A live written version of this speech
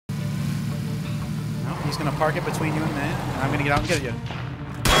He's gonna park it between you and that, and I'm gonna get out and get you.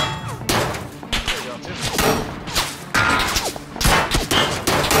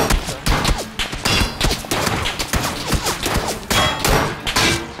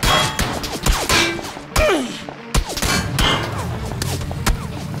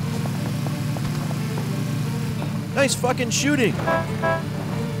 Nice fucking shooting.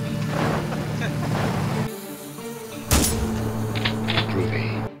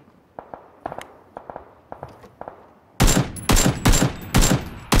 Groovy.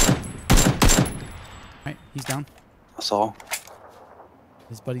 Alright, he's down. I saw.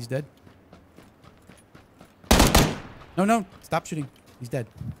 His buddy's dead. No, no, stop shooting. He's dead.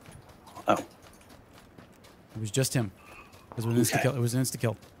 Oh. It was just him. It was an insta-kill. It was an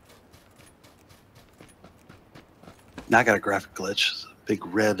insta-kill. Now I got a graphic glitch. It's a big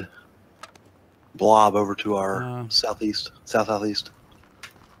red blob over to our southeast.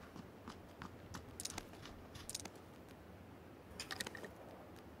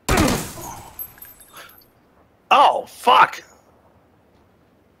 Oh, fuck!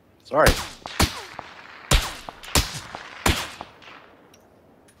 Sorry.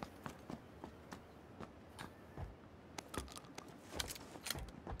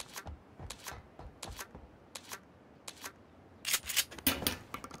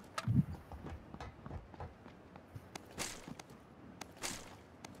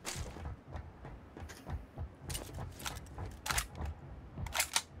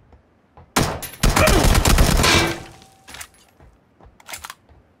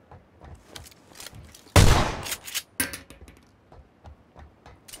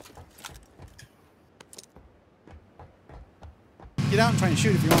 Get out and try and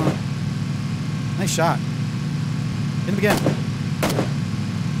shoot if you want. Nice shot. Hit him again.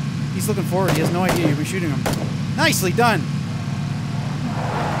 He's looking forward. He has no idea you've been shooting him. Nicely done.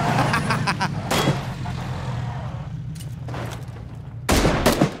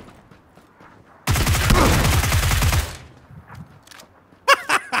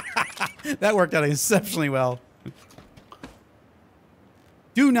 That worked out exceptionally well.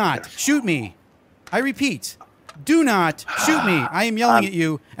 Do not shoot me. I repeat. Do not shoot me. I am yelling at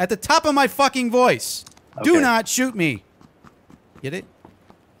you at the top of my fucking voice. Okay. Do not shoot me. Get it?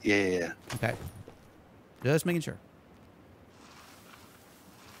 Yeah. Okay. Just making sure.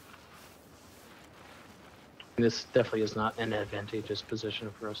 This definitely is not an advantageous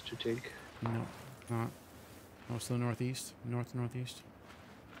position for us to take. No, not. Most of the northeast. Northeast.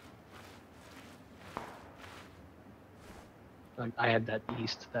 I had that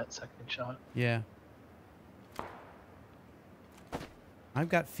east, that second shot. Yeah. I've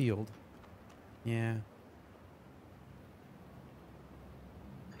got field. Yeah.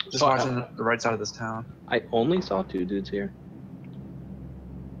 Just watching the right side of this town. I only saw 2 dudes here.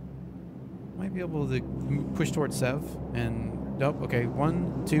 Might be able to push towards Sev and nope. Okay,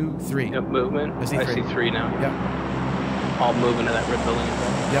 1, 2, 3. Yep, movement. I see 3 now. Yep. All moving to that red building.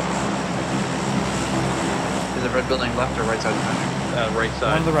 Yep. Is the red building left or right side of the country? Right side.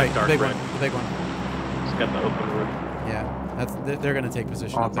 One on the right. Dark The big red. one. The big one. It's got the open roof. Yeah. That's they're gonna take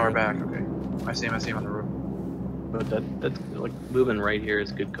position. Oh, up it's far there. back. Okay. I see him on the roof. But that's like moving right here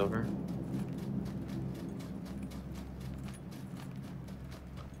is good cover.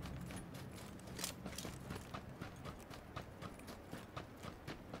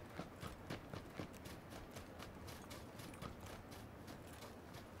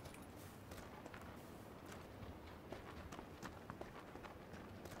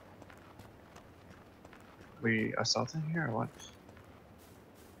 We assaulting here or what?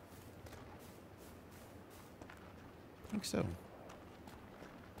 I think so.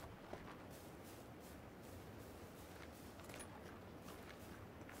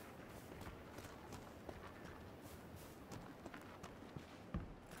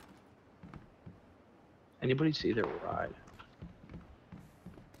 Anybody see their ride?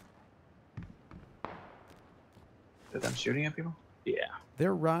 Did them shooting at people? Yeah.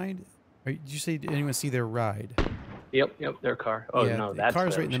 Their ride? Did you say? Did anyone see their ride? Yep. Their car. Oh yeah, no, the that's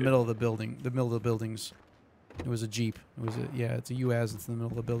car's right in the shooting. middle of the building. The middle of the buildings. It was a Jeep. It was a It's a UAZ. It's in the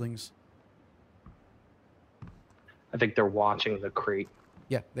middle of the buildings. I think they're watching the crate.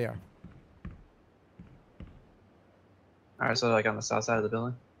 Yeah, they are. Alright, so like on the south side of the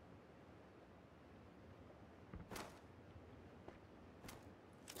building?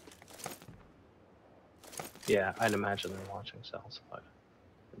 Yeah, I'd imagine they're watching south side.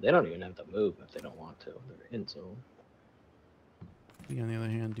 They don't even have to move if they don't want to. They're in zone. We, on the other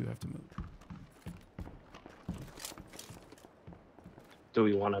hand, do have to move. Do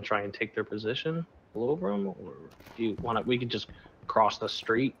we want to try and take their position all over them, or do you want to? We could just cross the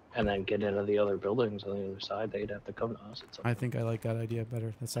street and then get into the other buildings on the other side. They'd have to come to us. I think I like that idea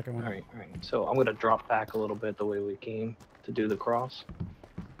better. The second one. All right. So I'm gonna drop back a little bit the way we came to do the cross.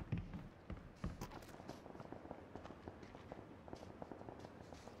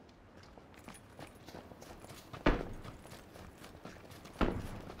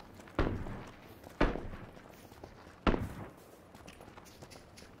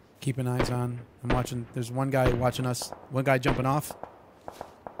 Keeping eyes on. I'm watching. There's one guy watching us. One guy jumping off.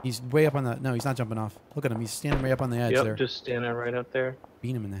 He's way up on the... No, he's not jumping off. Look at him. He's standing way up on the edge there. Just standing right up there.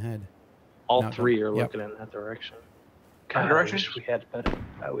 Beat him in the head. All No, three are yep. looking in that direction. What God, direction?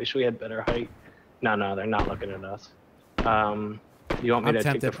 I wish we had better height. No, they're not looking at us. You want me to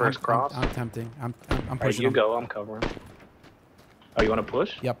take the first cross? I'm tempting. I'm All right, pushing you him. go. I'm covering. Oh, you want to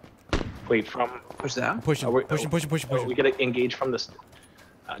push? Yep. Wait, from... Push that. I'm pushing. Pushing. Oh, we gotta engage from this.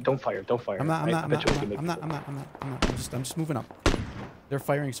 Don't fire. I'm not. I'm just moving up. They're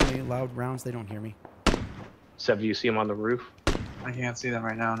firing so many loud rounds they don't hear me. Seb, do you see him on the roof? I can't see them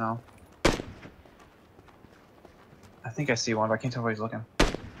right now, no. I think I see one, but I can't tell where he's looking.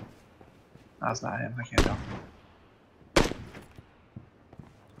 That's not him. I can't tell.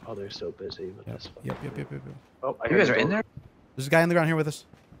 Oh, they're so busy with this. Yep. Oh, You guys are in there? There's a guy on the ground here with us.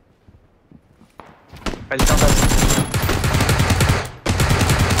 I just jumped out.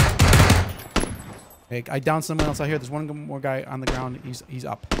 Hey, I downed someone else out here. There's one more guy on the ground. He's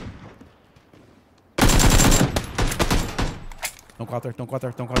up. Don't go out there. Don't go out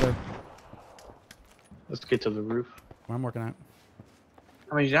there. Don't go out there. Let's get to the roof. Where I'm working at.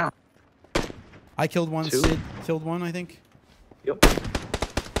 How many down? I killed one. Two. Sid killed one, I think. Yep.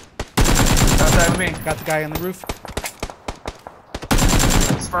 Outside with me. Got the guy on the roof.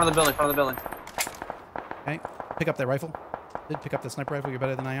 It's front of the building, front of the building. Okay. Pick up that rifle. Did pick up the sniper rifle. You're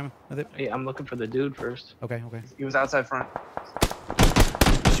better than I am with it. Hey, I'm looking for the dude first. Okay. He was outside front.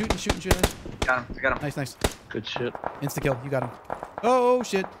 Shooting. Got him. I got him. Nice. Good shit. Insta kill. You got him. Oh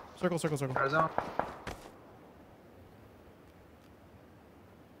shit. Circle. Fire zone.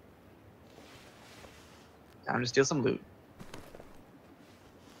 Time to steal some loot.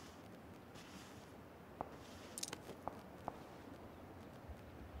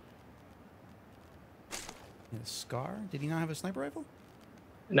 Scar? Did he not have a sniper rifle?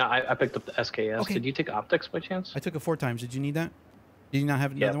 No, I picked up the SKS. Okay. Did you take optics by chance? I took it 4 times. Did you need that? Did you not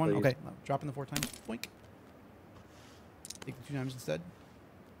have another one? please. Okay. Dropping the 4 times. Boink. Take the 2 times instead.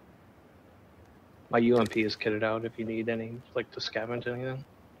 My UMP is kitted out if you need any, like to scavenge anything.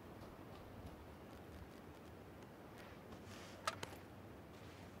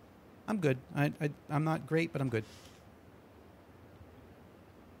 I'm good. I'm not great, but I'm good.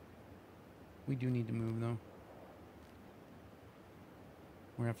 We do need to move, though.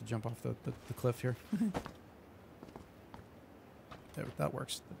 We're going to have to jump off the cliff here. That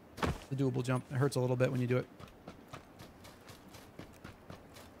works. The doable jump. It hurts a little bit when you do it.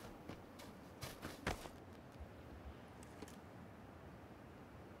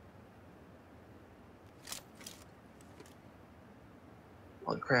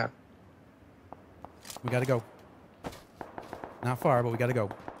 Holy crap. We got to go. Not far, but we got to go.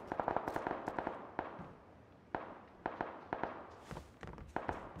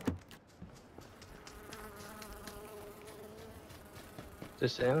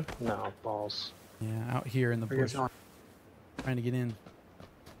 This in? No, balls. Yeah, out here in the Where you bush. guys going? Trying to get in.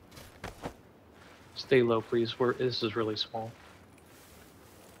 Stay low, please. This is really small.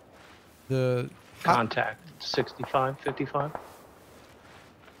 The... Contact 65, 55.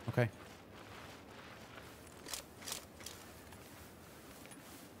 Okay.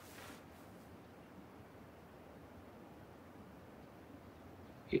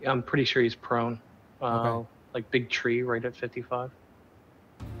 I'm pretty sure he's prone. Okay. Like big tree right at 55.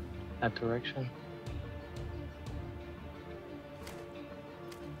 That direction.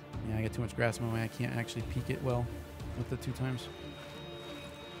 Yeah, I got too much grass in my way. I can't actually peek it well with the 2 times.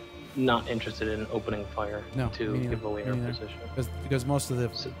 Not interested in opening fire No, to me neither, give away me our neither. position. Because most of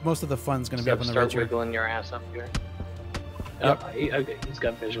the fun's going to be up on the Start ridge here. wiggling your ass up here. Yep. Okay, he's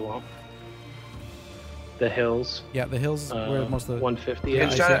got visual. The hills. Yeah, the hills is where most of the... 150. Yeah,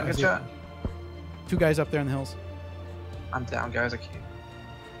 Good I shot, see it, I good see it. shot. 2 guys up there in the hills. I'm down, guys. I can't.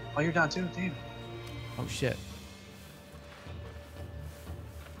 Oh, you're down too? Damn. Oh, shit.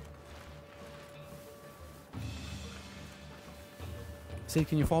 Sid,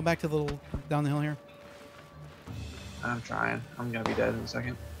 can you fall back to the little... down the hill here? I'm trying. I'm gonna be dead in a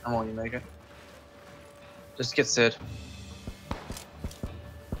second. I'm only gonna make it. Just get Sid.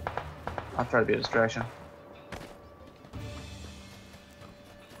 I'll try to be a distraction.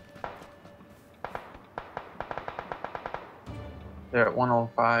 They're at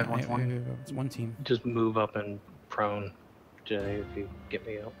 105, Yeah, 120. it's one team. Just move up and prone, Jay, if you get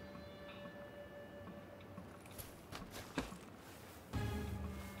me up.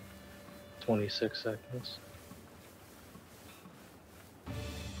 "26 seconds.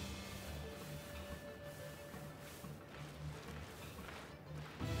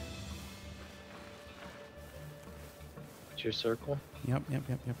 What's your circle? Yep.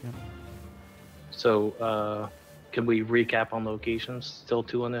 So, can we recap on locations? Still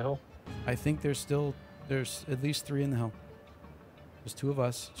 2 on the hill? I think there's at least 3 in the hill. There's 2 of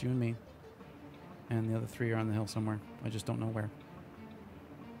us, it's you and me. And the other 3 are on the hill somewhere. I just don't know where.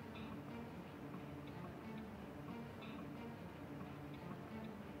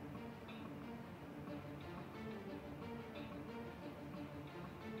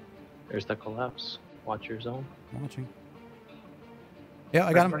 There's the collapse. Watch your zone. I'm watching. Yeah,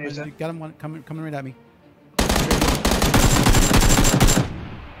 I got him. Where is I it? got him coming right at me.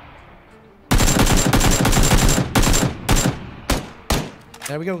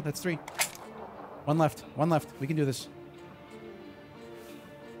 There we go. That's 3. 1 left. 1 left. We can do this.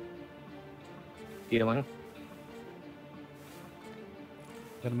 Healing.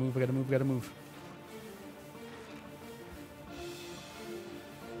 Gotta move. Gotta move.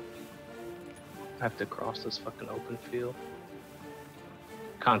 I have to cross this fucking open field.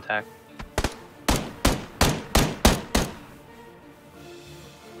 Contact.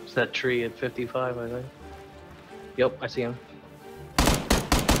 It's that tree at 55, I think. Yep, I see him.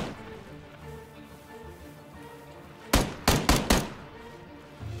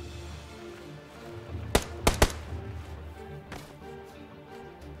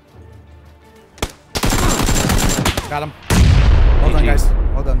 Got him. Well done, GG. guys.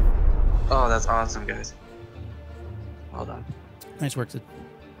 Well done. Oh, that's awesome, guys. Well done. Nice work, Sid.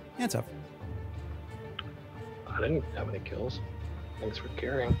 Yeah, it's up. I didn't have any kills. Thanks for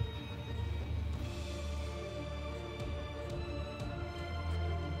carrying.